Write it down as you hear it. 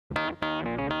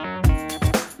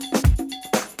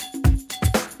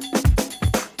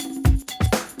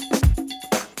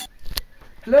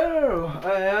Hello!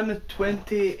 On the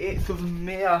 28th of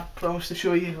May I promised to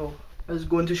show you, well, I was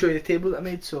going to show you the table that I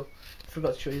made, so I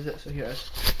forgot to show you that, so here it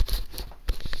is.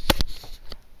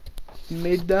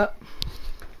 Made that.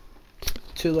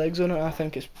 2 legs on it, I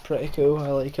think it's pretty cool, I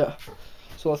like it.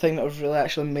 So the thing that I've really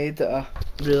actually made that I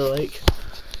really like.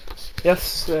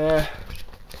 Yes,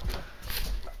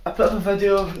 I put up a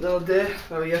video the other day,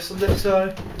 or yesterday,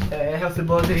 sorry. Healthy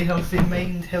body, healthy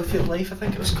mind, healthy life I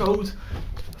think it was called.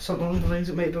 Something along the lines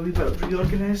that might be a wee bit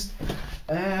reorganised.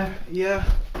 Yeah,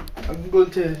 I will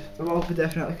be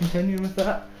definitely continuing with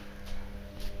that.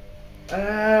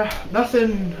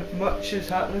 Nothing much is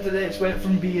happening today. It's went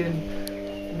from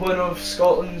being one of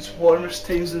Scotland's warmest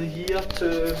times of the year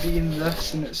to being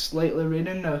this, and it's slightly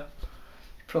raining now.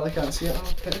 Probably can't see it,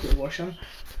 I'll get the wash on.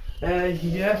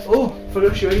 Yeah, oh,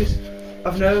 forgot to show you,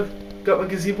 I've now got my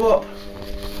gazebo up.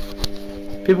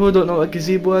 People who don't know what a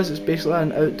gazebo is, it's basically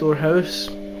an outdoor house,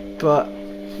 but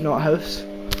not a house.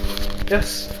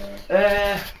 Yes.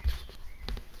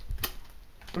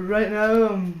 Right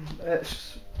now,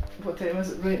 it's, what time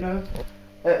is it right now?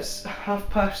 It's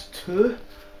 2:30.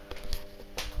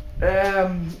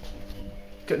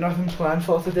 Got nothing planned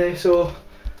for today, so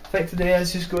I think today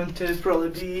is just going to probably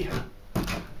be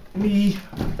me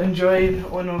enjoying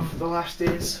one of the last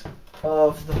days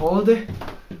of the holiday.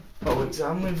 Oh,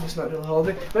 exam leave, it's not really a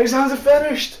holiday. My exams are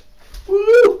finished!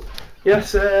 Woo!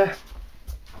 Yes,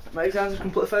 my exams are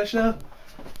completely finished now. I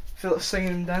feel like singing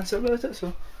and dancing about it,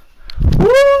 so.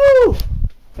 Woo!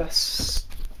 Yes,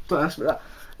 don't ask me that.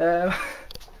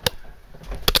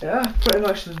 Yeah, pretty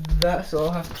much that's all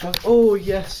I have to plug. Oh,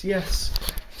 yes, yes.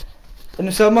 In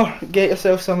the summer, get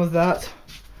yourself some of that.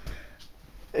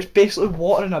 It's basically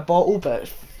water in a bottle, but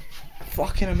it's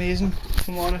fucking amazing. If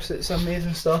I'm honest, it's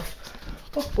amazing stuff.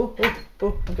 Oh, I've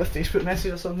got a Facebook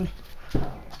message or something.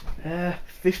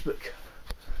 Facebook.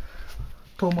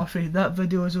 Paul Murphy, that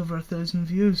video is over 1,000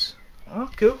 views. Oh,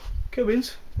 cool. Cool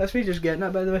beans. That's me just getting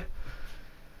that, by the way.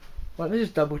 Let me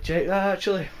just double check that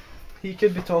actually. He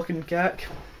could be talking cack.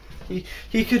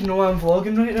 He could know I'm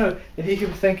vlogging right now, and he could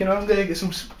be thinking, oh, I'm gonna get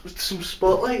some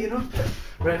spotlight, you know?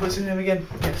 Right, what's his name again?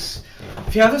 Yes.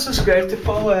 If you haven't subscribed to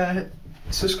Paul,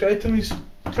 subscribe to him. He's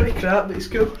pretty crap, but he's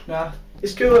cool. Nah,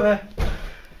 he's cool. Yeah,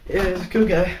 he's a cool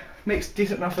guy. Makes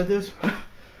decent enough videos.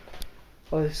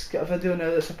 Well, he's got a video now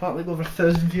that's apparently got over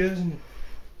 1,000 views, and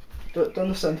don't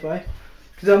understand why.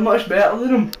 Because I'm much better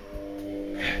than him.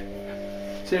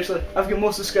 Seriously, I've got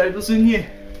more subscribers than you.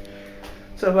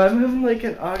 So why am I having like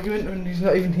an argument when he's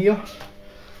not even here?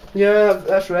 Yeah,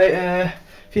 that's right.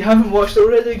 If you haven't watched it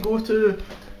already, go to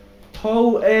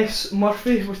Paul S.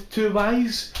 Murphy with 2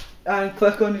 Y's and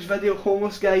click on his video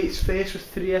Homeless Guy Eats Face with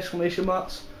 3 exclamation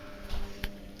marks.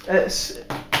 It's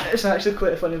actually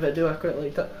quite a funny video, I quite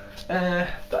liked it.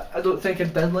 But I don't think I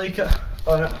did like it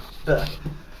on it. But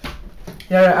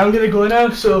yeah, right, I'm gonna go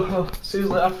now, so I'll see you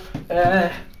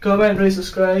later. Comment, rate,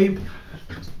 subscribe.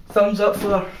 Thumbs up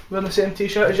for wearing the same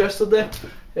t-shirt as yesterday.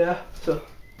 Yeah, so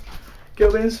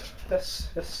cool beans. Yes.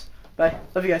 Bye.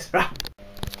 Love you guys. Rah.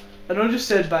 I know I just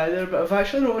said bye there, but I've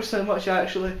actually noticed how much I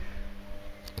actually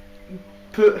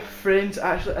put friends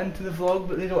actually into the vlog,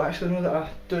 but they don't actually know that I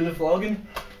do the vlogging.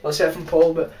 Well, except from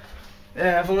Paul, but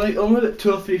I've only got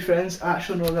 2 or 3 friends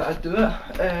actually know that I do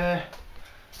it.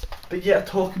 But yeah, I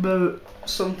talk about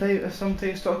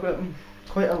sometimes talk about them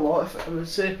quite a lot. If I would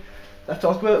say I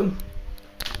talk about them.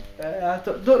 I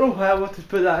don't know why I wanted to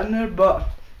put that in there, but I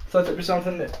thought it'd be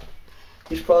something that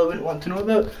you probably wouldn't want to know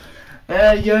about.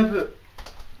 Yeah, but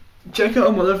check out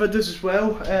all my other videos as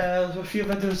well. There's a few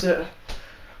videos that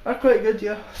are quite good,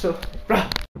 yeah. So, rah.